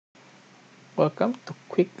Welcome to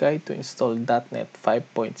Quick Guide to install .NET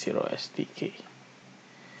 5.0 SDK.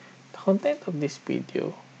 The content of this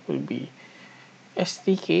video will be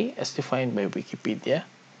SDK as defined by Wikipedia,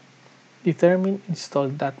 determine install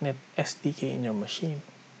 .NET SDK in your machine,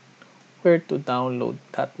 where to download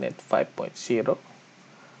 .NET 5.0,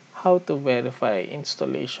 how to verify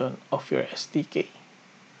installation of your SDK.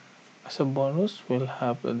 As a bonus, we'll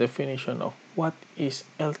have the definition of what is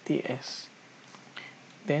LTS.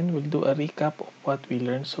 Then we'll do a recap of what we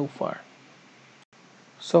learned so far.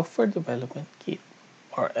 Software Development Kit,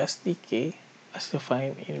 or SDK, as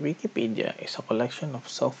defined in Wikipedia, is a collection of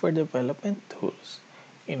software development tools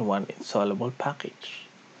in one installable package.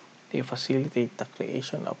 They facilitate the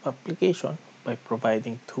creation of applications by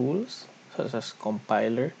providing tools such as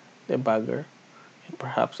compiler, debugger, and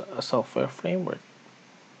perhaps a software framework.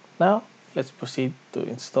 Now, let's proceed to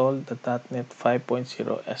install the .NET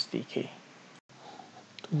 5.0 SDK.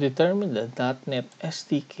 To determine the .NET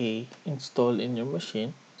SDK installed in your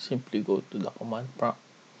machine, simply go to the command prompt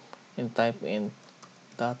and type in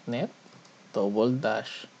 .NET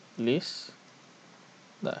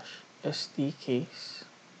 /list-sdks.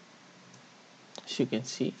 As you can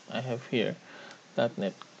see, I have here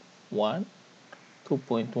 .NET 1,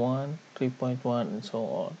 2.1, 3.1, and so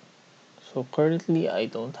on. So currently, I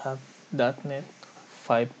don't have .NET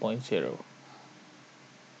 5.0.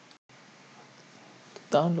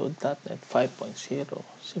 Download .NET 5.0,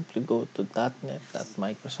 simply go to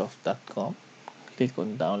dotnet.microsoft.com, click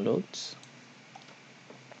on Downloads.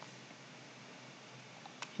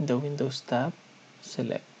 In the Windows tab,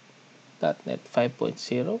 select .NET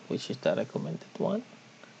 5.0, which is the recommended one.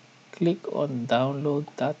 Click on Download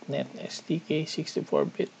 .NET SDK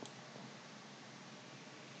 64-bit.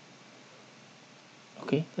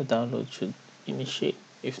 Okay, the download should initiate.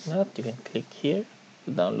 If not, you can click here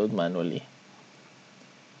to download manually.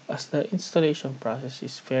 As the installation process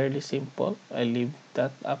is fairly simple, I leave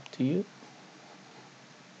that up to you.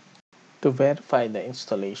 To verify the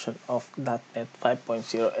installation of .NET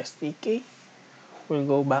 5.0 SDK, we'll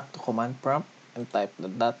go back to command prompt and type the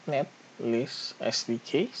 .NET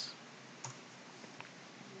list-sdks.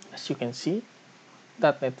 As you can see,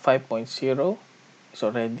 .NET 5.0 is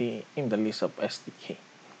already in the list of SDK.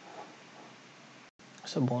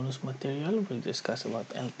 As a bonus material, we'll discuss about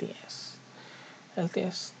LTS.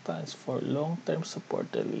 LTS stands for Long-Term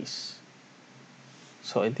Support Release.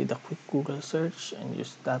 So I did a quick Google search and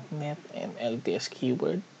used .NET and LTS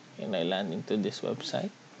keyword, and I landed into this website.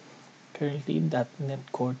 Currently,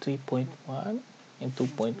 .NET Core 3.1 and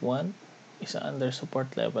 2.1 is under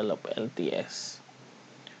support level of LTS.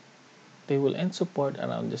 They will end support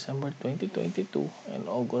around December 2022 and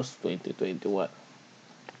August 2021.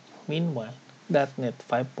 Meanwhile, .NET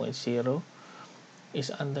 5.0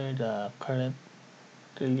 is under the current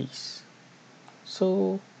release.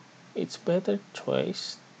 So it's better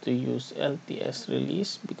choice to use LTS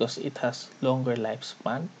release because it has longer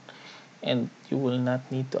lifespan and you will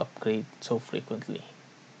not need to upgrade so frequently.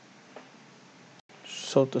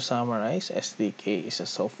 So to summarize, SDK is a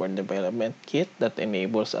software development kit that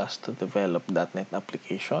enables us to develop .NET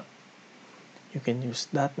application. You can use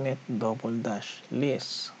 .NET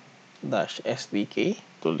 /list-sdk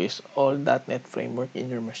to list all .NET framework in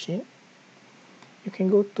your machine. You can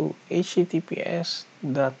go to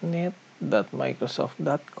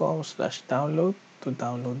https://dotnet.microsoft.com/download to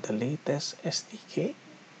download the latest SDK.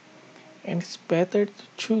 And it's better to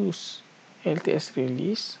choose LTS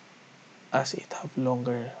release as it have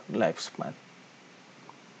longer lifespan.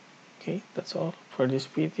 Okay, that's all for this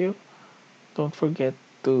video. Don't forget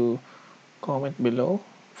to comment below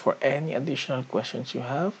for any additional questions you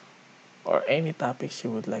have or any topics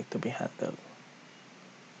you would like to be handled.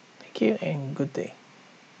 Thank you and good day.